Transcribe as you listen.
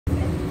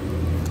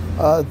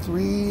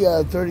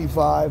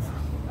3:35.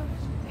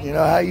 You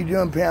know, how you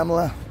doing,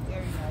 Pamela?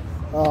 Very nice.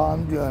 Oh,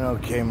 I'm doing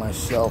okay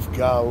myself.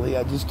 Golly,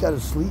 I just got a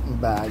sleeping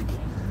bag.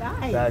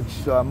 Nice.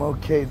 So I'm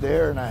okay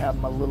there, and I have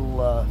my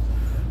little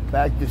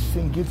bag. This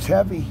thing gets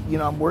heavy. You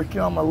know, I'm working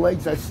on my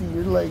legs. I see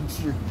your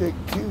legs, you're thick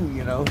too,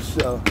 you know,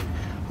 so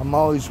I'm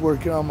always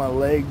working on my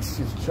legs,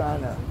 just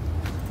trying to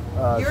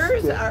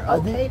Yours are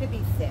okay to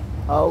be thick.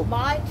 Oh.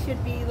 Mine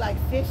should be like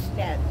fish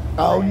net.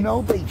 Oh, legs.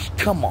 no,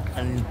 come on,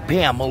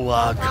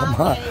 Pamela, come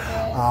on. David.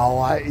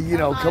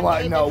 Oh, come on.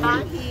 David, No,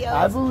 high heels,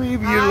 I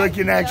believe you're high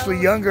looking actually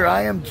heels. younger.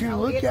 I am too. No,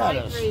 Look in at my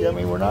us. dreams. I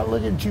mean, we're not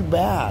looking too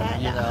bad,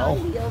 And you high know.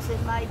 heels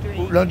in my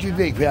dreams. Don't you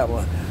think,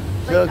 Pamela?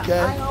 But Okay.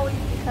 I always,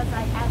 because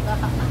I have the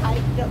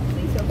height,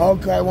 please don't.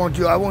 Okay, I won't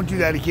do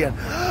that again.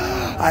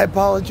 I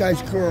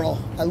apologize, girl.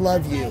 I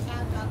love I you. have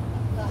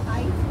the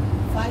height,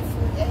 5'8",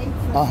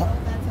 so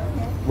that's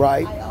okay.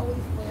 Right. I always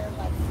wear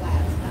like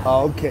flats.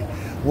 Oh, okay.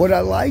 What I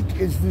like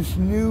is this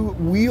new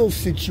wheel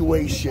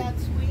situation.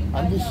 That's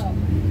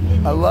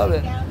sweet. I love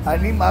it.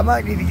 I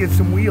might need to get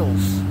some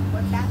wheels.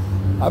 What's that?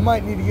 I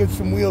might need to get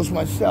some wheels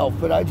myself,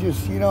 but I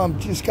just, I'm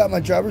just got my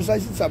driver's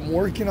license. I'm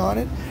working on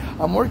it.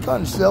 I'm working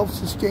on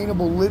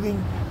self-sustainable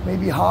living,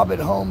 maybe hobbit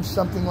homes,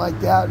 something like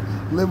that.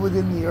 Live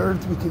within the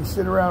earth. We can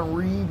sit around,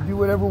 read, do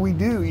whatever we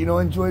do.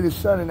 Enjoy the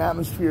sun and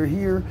atmosphere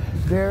here,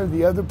 there,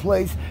 the other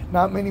place.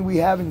 Not many we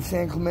have in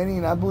San Clemente,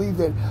 and I believe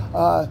that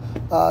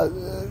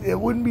it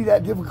wouldn't be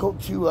that difficult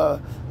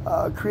to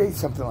create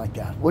something like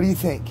that. What do you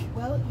think?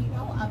 Well,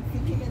 I'm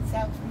thinking it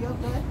sounds real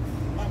good,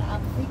 and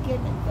I'm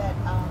thinking that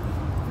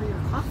for your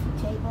coffee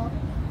table,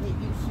 that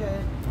you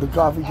should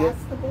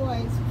ask the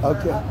boys for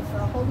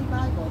a Holy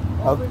Bible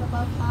over and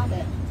above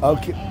Hobbit.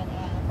 Okay. And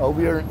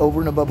over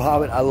and above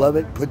Hobbit. I love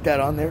it. Put that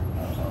on there.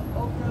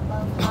 Over and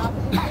above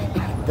Hobbit.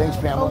 And, thanks,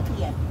 Pamela.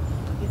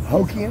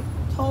 Tolkien.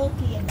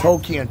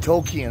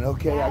 Tolkien.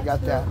 Okay, I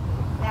got that.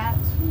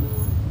 That's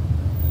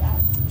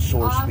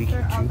Sword speaking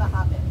author too. of the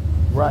Hobbit.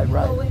 Right. You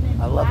go in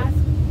and I love it.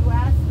 You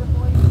ask the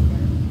boys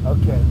here.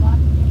 Okay.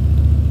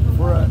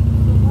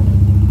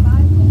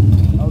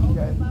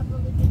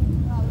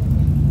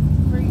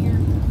 For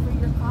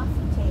your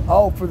coffee table.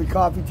 Oh, for the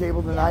coffee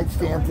table, the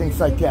nightstand, things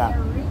like that.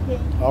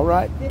 All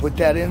right, put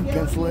that in,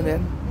 pencil it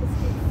in. This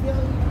can fill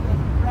you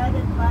with bread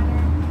and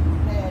butter,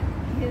 that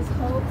his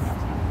host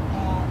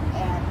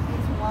and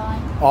his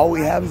wine. All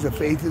we have is a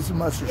faith is a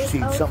mustard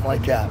seed, something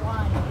like that.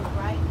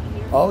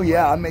 Oh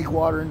yeah, I make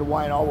water into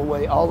wine all the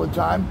way, all the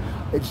time.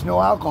 It's no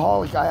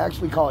alcoholic. I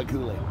actually call it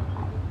Kool-Aid.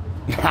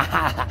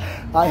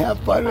 I have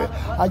fun with it.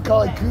 I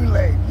call it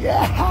Kool-Aid.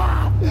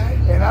 Yeah.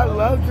 And I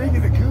love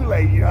drinking the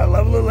Kool-Aid. I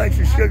love a little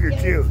extra sugar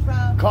too.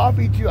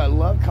 Coffee too. I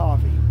love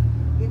coffee.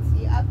 It's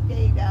the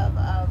update of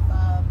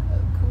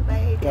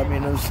Kool-Aid. Got me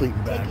another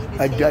sleeping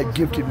bag. I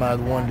gifted my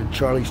one to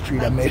Charlie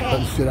Street. I made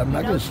him sit. I'm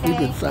not going to sleep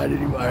inside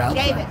anymore.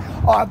 Outside. David.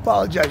 Oh, I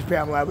apologize,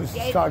 Pamela. I was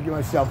talking to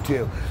myself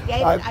too.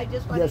 David, I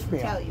just wanted to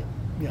tell you.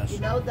 Yes. You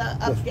know the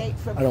update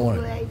from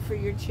Kool-Aid for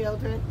your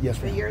children? Yes,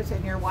 for yours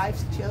and your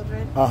wife's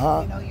children?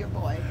 Your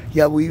boy.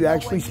 Yeah, we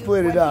actually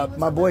split it up.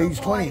 My boy, he's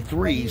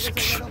 23. He's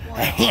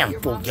a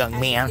handful, young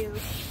man.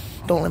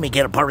 Don't let me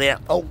get a part of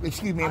that. Oh,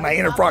 excuse me, my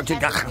inner frog.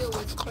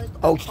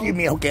 Oh, excuse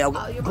me. Okay,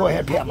 go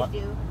ahead, Pamela. All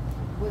you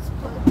was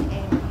put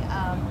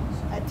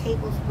a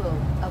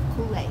tablespoon of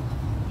Kool-Aid.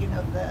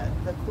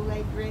 The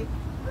Kool-Aid drink?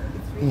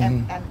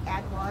 And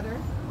add water.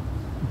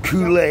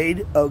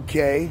 Kool-Aid,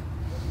 okay.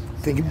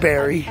 Thinking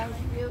berry.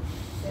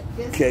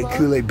 Okay,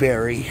 Kool-Aid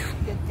berry.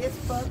 This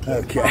book,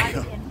 his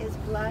body and his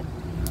blood.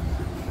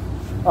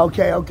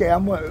 Okay.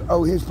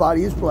 His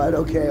body, his blood.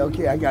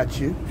 Okay, I got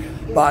you.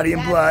 Body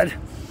and blood.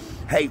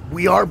 Hey,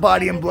 we are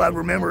body and blood.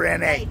 Remember,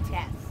 NA.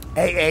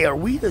 AA, are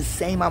we the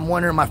same? I'm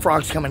wondering. My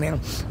frog's coming in.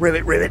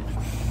 Rivet.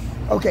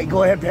 Okay,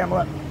 go ahead,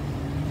 Pamela.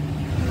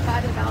 You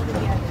got it all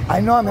together.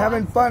 I know I'm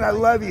having fun. I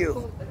love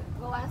you.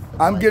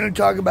 I'm going to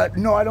talk about,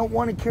 no, I don't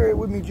want to carry it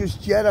with me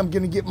just yet. I'm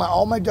going to get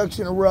all my ducks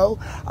in a row.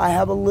 I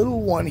have a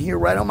little one here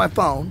right on my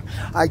phone.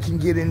 I can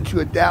get into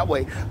it that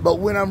way. But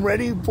when I'm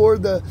ready for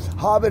the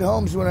Hobbit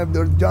homes, when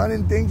they're done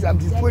and things, I'm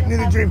just putting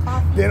in a dream.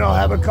 Then I'll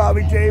have a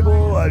coffee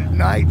table, a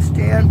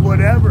nightstand,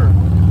 whatever.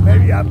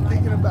 Maybe I'm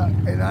thinking about,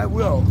 and I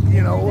will,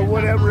 or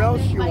whatever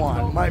else you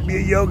want. Might be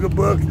a yoga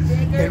book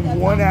in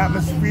one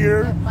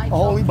atmosphere, a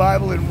Holy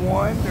Bible in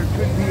one. There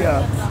could be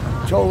a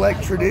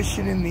Tolek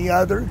tradition in the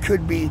other.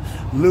 Could be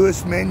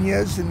Louis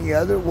Menyes in the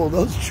other. Well,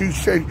 those two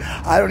say,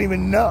 I don't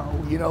even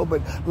know,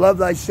 but love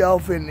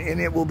thyself and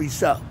it will be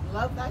so.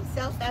 Love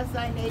thyself as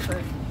thy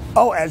neighbor.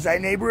 Oh, as thy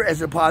neighbor,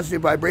 as a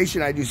positive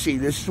vibration, I do see.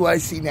 This is what I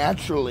see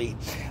naturally.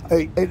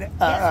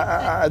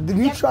 The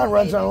Neutron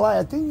runs on a lie.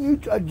 I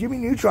think Jimmy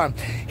Neutron,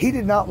 he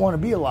did not want to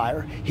be a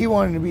liar. He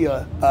wanted to be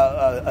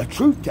a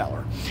truth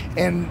teller.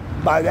 And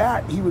by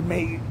that, he would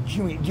make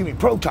Jimmy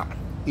Proton,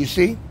 you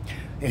see?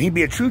 And he'd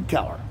be a truth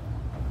teller.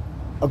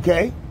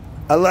 Okay?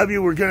 I love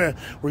you. We're gonna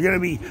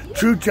be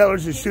truth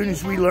tellers as soon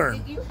as we learn.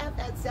 Did you have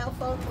that cell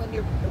phone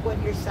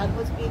when your son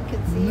was being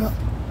conceived? No.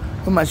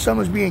 When my son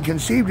was being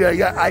conceived,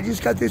 I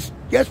just got this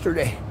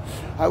yesterday.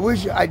 I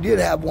wish I did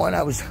have one.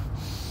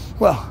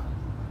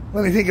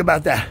 Let me think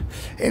about that.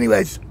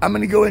 Anyways, I'm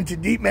going to go into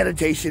deep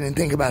meditation and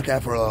think about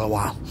that for a little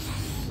while.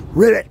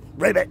 Ribbit,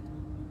 ribbit.